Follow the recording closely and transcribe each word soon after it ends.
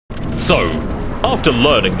So, after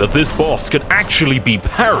learning that this boss can actually be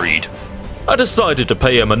parried, I decided to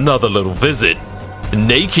pay him another little visit,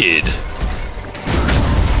 naked.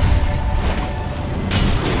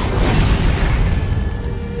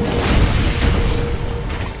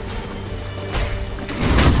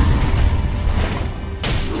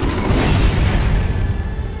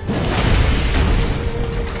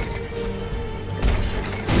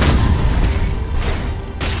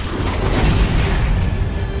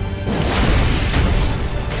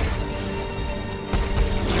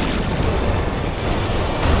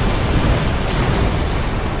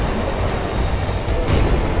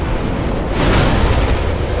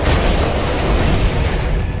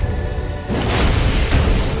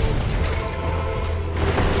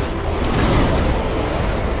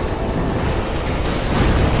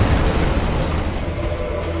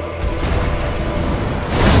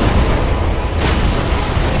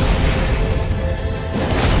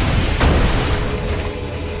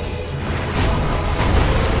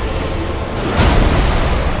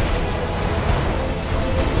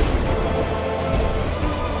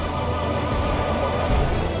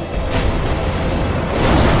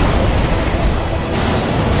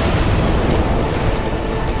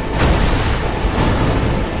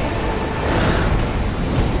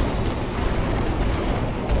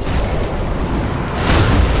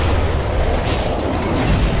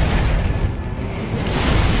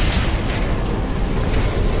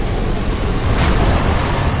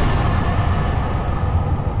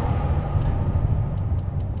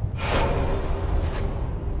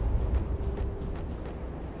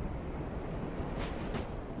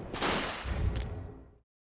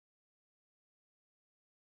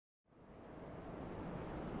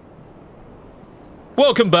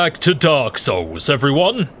 Welcome back to Dark Souls,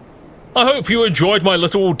 everyone. I hope you enjoyed my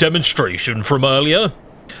little demonstration from earlier.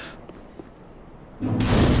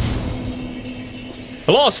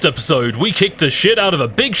 Last episode, we kicked the shit out of a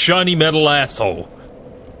big shiny metal asshole.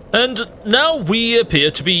 And now we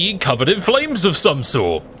appear to be covered in flames of some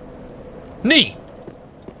sort. Neat.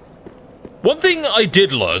 One thing I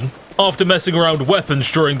did learn, after messing around with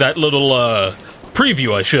weapons during that little,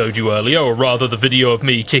 preview I showed you earlier, or rather the video of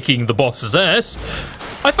me kicking the boss's ass,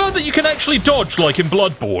 I found that you can actually dodge like in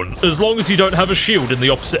Bloodborne, as long as you don't have a shield in the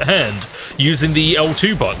opposite hand, using the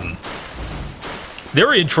L2 button.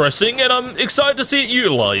 Very interesting, and I'm excited to see it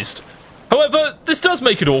utilised. However, this does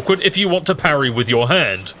make it awkward if you want to parry with your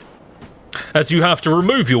hand, as you have to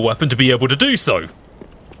remove your weapon to be able to do so.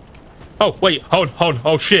 Oh, wait, hold on,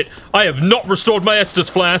 oh shit, I have not restored my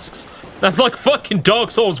Estus flasks. That's like fucking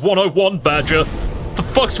Dark Souls 101, Badger. The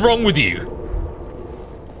fuck's wrong with you?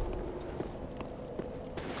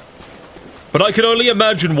 But I can only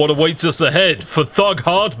imagine what awaits us ahead for Thug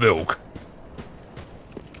Hardmilk.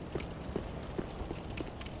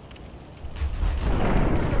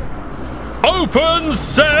 Open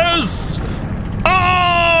says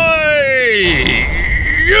I.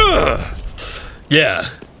 Yeah.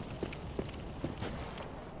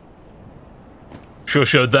 Sure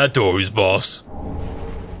showed that door who's boss.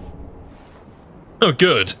 Oh,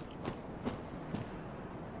 good.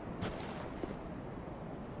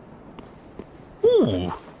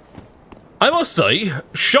 Ooh. I must say,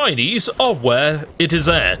 shinies are where it is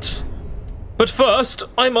at. But first,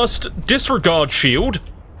 I must disregard shield,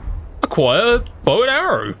 acquire bow and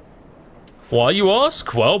arrow. Why, you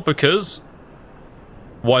ask? Well, because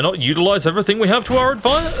why not utilize everything we have to our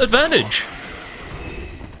advantage?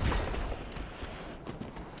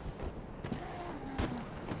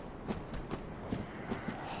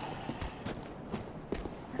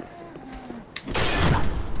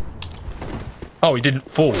 Oh, he didn't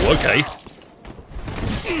fall, okay.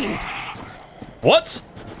 What?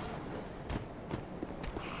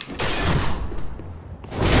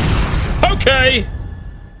 Okay!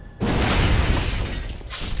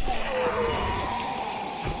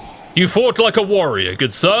 You fought like a warrior,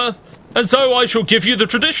 good sir, and so I shall give you the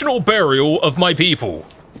traditional burial of my people.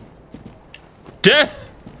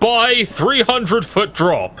 Death by 300-foot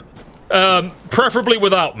drop. Preferably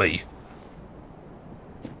without me.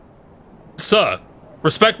 Sir,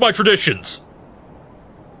 respect my traditions.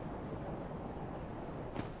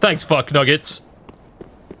 Thanks, fuck nuggets.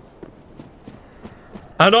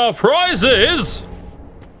 And our prize is...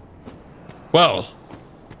 Well,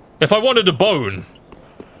 if I wanted a bone,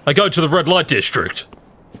 I go to the red light district.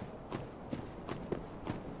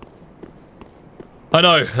 I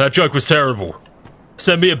know, that joke was terrible.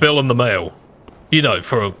 Send me a bill in the mail. You know,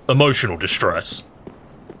 for emotional distress.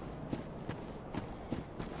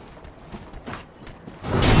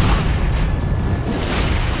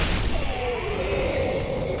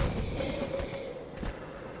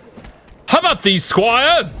 got these,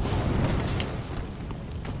 Squire!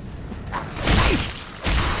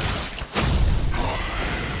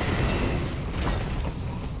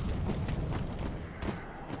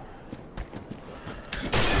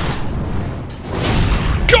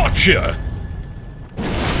 Gotcha!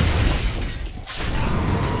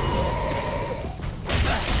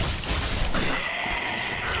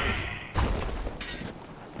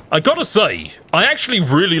 I gotta say, I actually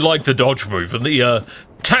really like the dodge move and the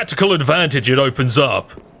tactical advantage it opens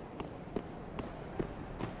up.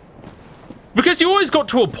 Because you always got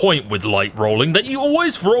to a point with light rolling that you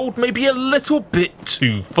always rolled maybe a little bit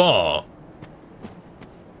too far.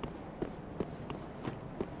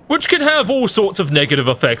 Which can have all sorts of negative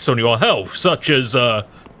effects on your health, such as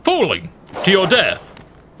falling to your death.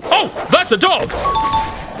 Oh, that's a dog!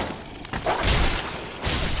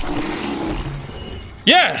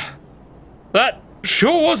 Yeah, that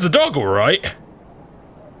sure was a dog, alright.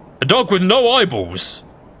 A dog with no eyeballs.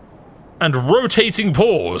 And rotating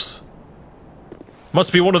paws.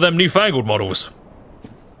 Must be one of them newfangled models.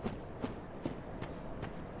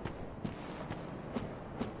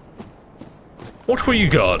 What were you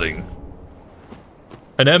guarding?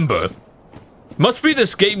 An ember. Must be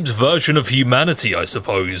this game's version of humanity, I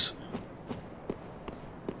suppose.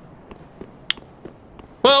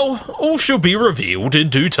 Well, all shall be revealed in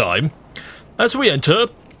due time, as we enter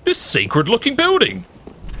this sacred-looking building.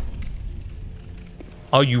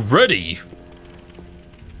 Are you ready?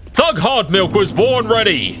 Thug Hardmilk was born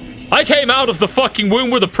ready! I came out of the fucking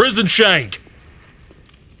womb with a prison shank!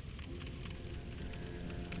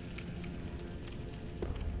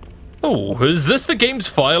 Oh, is this the game's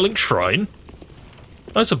filing shrine?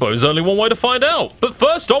 I suppose only one way to find out, but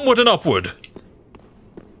first onward and upward.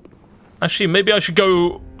 Actually, maybe I should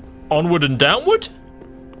go onward and downward?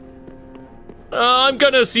 I'm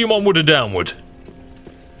gonna assume onward and downward.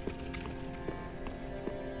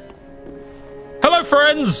 Hello,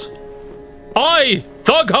 friends! I,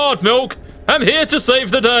 Thug Hardmilk, am here to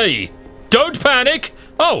save the day. Don't panic!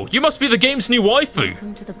 Oh, you must be the game's new waifu.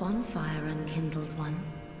 Welcome to the bonfire, unkindled one.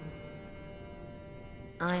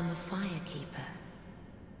 I am a firekeeper.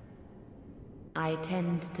 I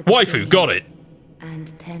tend to the Waifu, got it.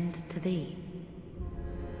 And tend to thee.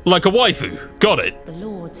 Like a waifu, got it. The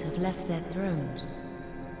lords have left their thrones,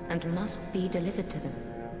 and must be delivered to them.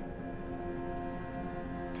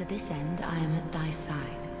 To this end, I am at thy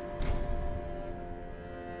side.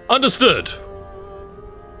 Understood.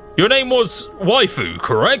 Your name was Waifu,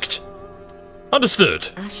 correct? Understood.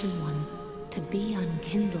 Ashen One, to be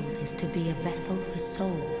unkindled is to be a vessel for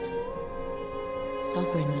souls.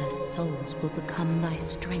 Sovereignless souls will become thy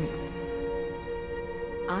strength.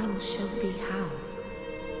 I will show thee how.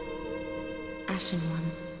 Ashen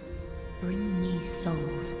One, bring me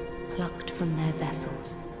souls plucked from their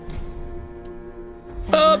vessels.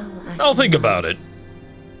 Farewell, I'll think Ashen about One. it.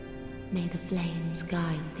 May the flames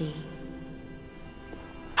guide thee.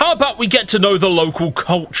 How about we get to know the local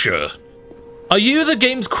culture? Are you the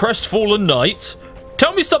game's crestfallen knight?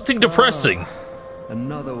 Tell me something depressing.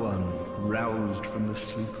 Another one roused from the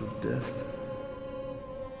sleep of death.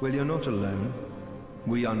 Well, you're not alone.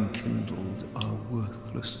 We unkindled are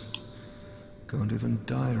worthless. Can't even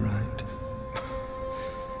die right.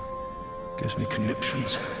 Gives me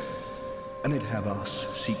conniptions. And they'd have us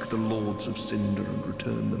seek the Lords of Cinder and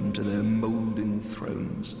return them to their moulding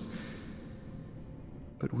thrones.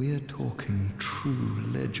 But we're talking true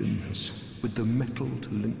legends, with the metal to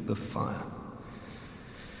link the fire.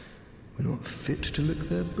 We're not fit to lick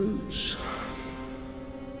their boots.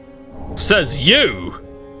 Says you!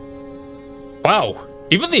 Wow,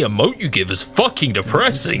 even the emote you give is fucking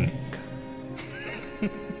depressing.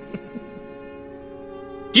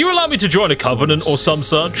 Do you allow me to join a covenant or some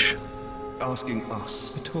such? Asking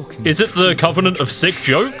us. Is it the Covenant of Sick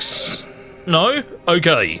Jokes? No?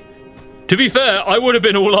 Okay. To be fair, I would have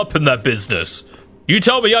been all up in that business. You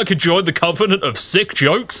tell me I could join the Covenant of Sick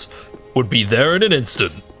Jokes? Would be there in an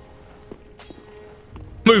instant.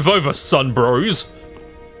 Move over, son bros.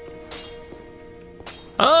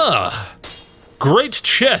 Ah. Great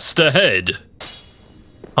chest ahead.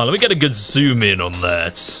 Oh, let me get a good zoom in on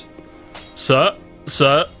that. Sir,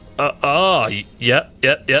 yeah,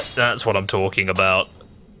 that's what I'm talking about.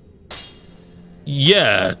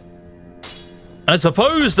 Yeah. I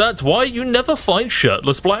suppose that's why you never find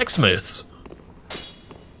shirtless blacksmiths.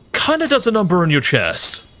 Kinda does a number on your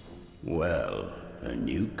chest. Well, a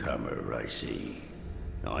newcomer, I see.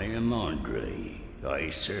 I am Andre. I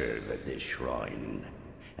serve at this shrine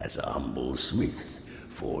as a humble smith,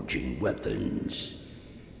 forging weapons.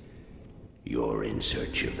 You're in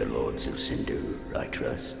search of the Lords of Cinder, I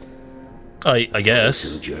trust. I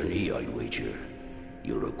guess. On a journey, I'd wager creature,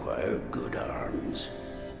 you'll require good arms.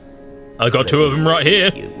 I got two of them right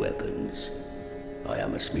here. Your weapons. I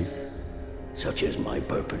am a smith. Such is my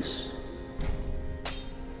purpose.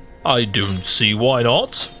 I don't see why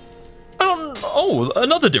not. Oh,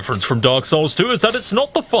 another difference from Dark Souls 2 is that it's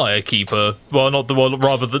not the Firekeeper. Well, not the one,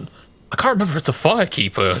 rather than... I can't remember if it's a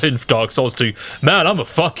Firekeeper in Dark Souls 2. Man, I'm a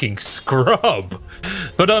fucking scrub.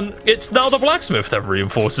 But, it's now the blacksmith that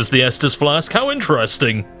reinforces the Estus Flask. How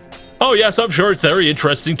interesting. Oh, yes, I'm sure it's very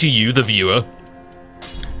interesting to you, the viewer.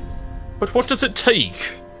 But what does it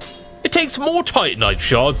take? It takes more Titanite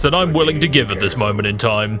shards than I'm willing to give at this moment in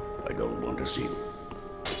time. I don't want to see them.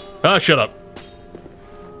 Ah, shut up.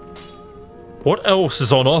 What else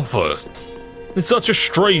is on offer? It's such a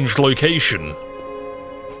strange location.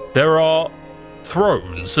 There are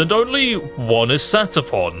thrones, and only one is sat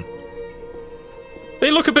upon.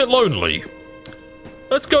 They look a bit lonely.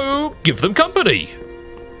 Let's go give them company.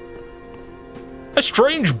 A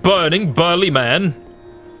strange, burning, burly man.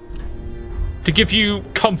 To give you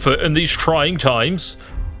comfort in these trying times.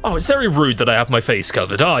 Oh, it's very rude that I have my face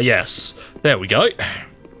covered. Ah, yes. There we go.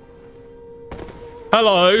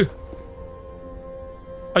 Hello.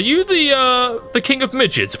 Are you the King of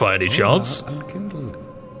Midgets by any chance? Unkindled,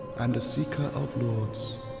 and a seeker of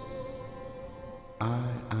lords. I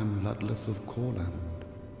am Ludleth of Corland.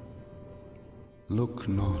 Look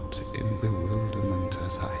not in bewilderment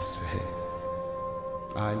as I say.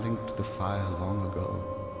 I linked the fire long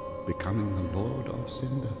ago, becoming the Lord of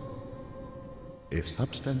Cinder. If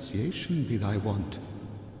substantiation be thy want,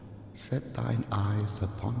 set thine eyes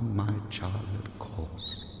upon my charred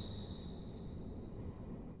corse.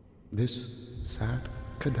 This sad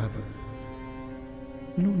cadaver,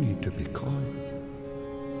 no need to be coy.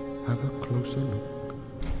 Have a closer look.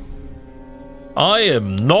 I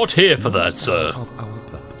am not here for that, sir. Of our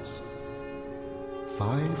purpose.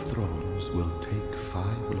 5 thrones will take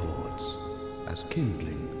 5 lords as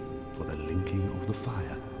kindling for the linking of the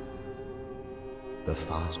fire. The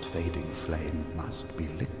fast-fading flame must be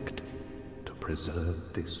licked to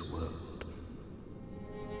preserve this world.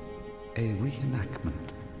 A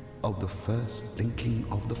reenactment of the first linking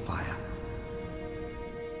of the fire.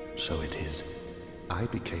 So it is, I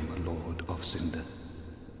became a Lord of Cinder.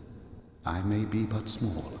 I may be but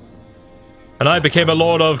small. And I became a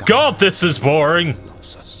Lord of... God, this is boring!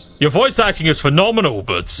 Your voice acting is phenomenal,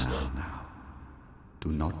 but... Now,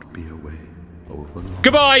 do not be away overlong.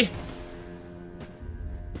 Goodbye!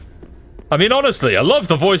 I mean, honestly, I love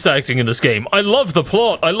the voice acting in this game. I love the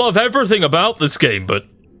plot. I love everything about this game, but...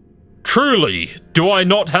 Truly, do I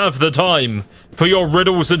not have the time for your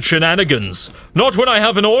riddles and shenanigans? Not when I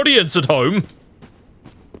have an audience at home.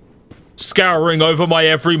 Scouring over my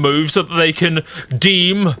every move so that they can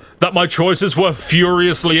deem that my choices were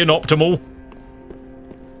furiously inoptimal.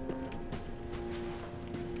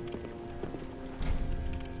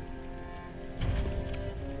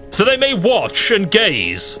 So they may watch and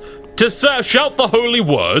gaze to shout the holy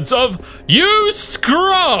words of, "You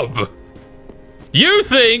scrub! You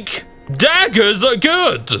think daggers are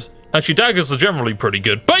good!" Actually, daggers are generally pretty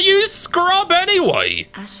good, but you scrub anyway!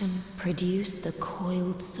 Ashen produced the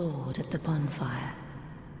coiled sword at the bonfire.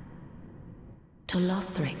 To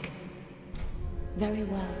Lothric. Very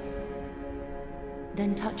well.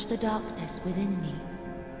 Then touch the darkness within me.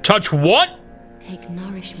 Touch what? Take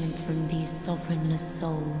nourishment from these sovereignless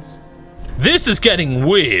souls. This is getting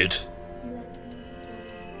weird.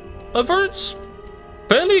 However, it's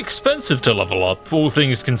fairly expensive to level up, all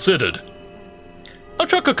things considered. I'll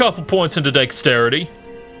chuck a couple points into dexterity.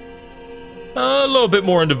 A little bit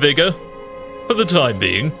more into vigor, for the time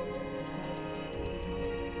being.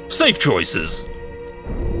 Safe choices.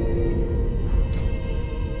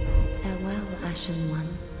 Farewell, Ashen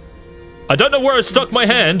One. I don't know where I stuck my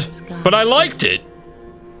hand, but I liked it.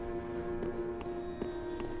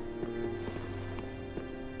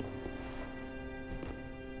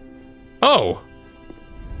 Oh.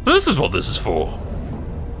 This is what this is for.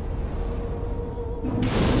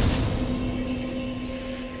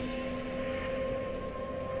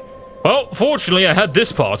 Well, fortunately I had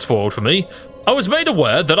this part spoiled for me. I was made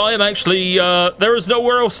aware that I am actually, there is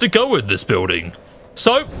nowhere else to go in this building.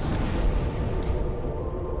 So...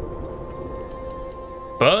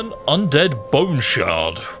 Burn Undead Bone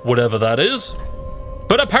Shard, whatever that is.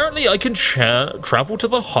 But apparently I can travel to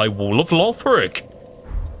the High Wall of Lothric.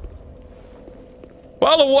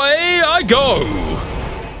 Well, away I go!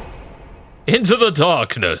 Into the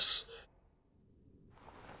darkness.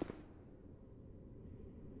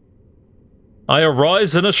 I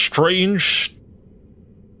arise in a strange...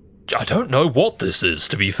 I don't know what this is,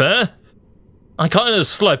 to be fair. I kind of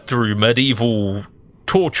slept through medieval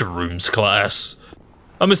torture rooms class.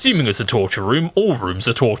 I'm assuming it's a torture room. All rooms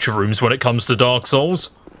are torture rooms when it comes to Dark Souls.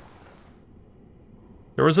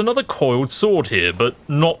 There is another coiled sword here, but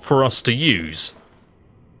not for us to use.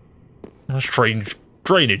 A strange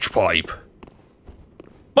drainage pipe.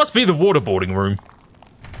 Must be the waterboarding room.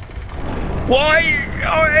 Why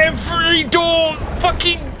are every door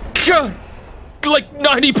fucking like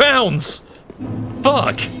 90 pounds?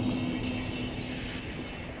 Fuck.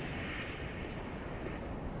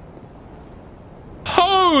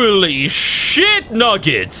 Holy shit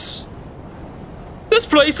nuggets! This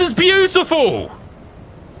place is beautiful!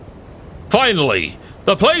 Finally,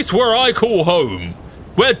 the place where I call home,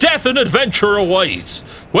 where death and adventure await,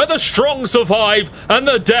 where the strong survive and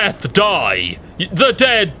the death die. The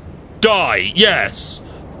dead die, yes.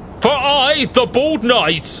 For I, the Bald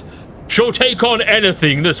Knight, shall take on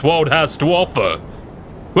anything this world has to offer.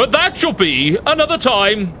 But that shall be another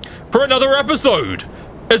time for another episode,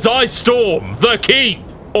 as I storm the keep,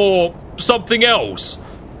 or something else.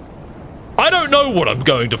 I don't know what I'm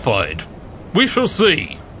going to find. We shall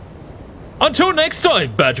see. Until next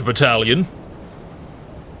time, Badger Battalion.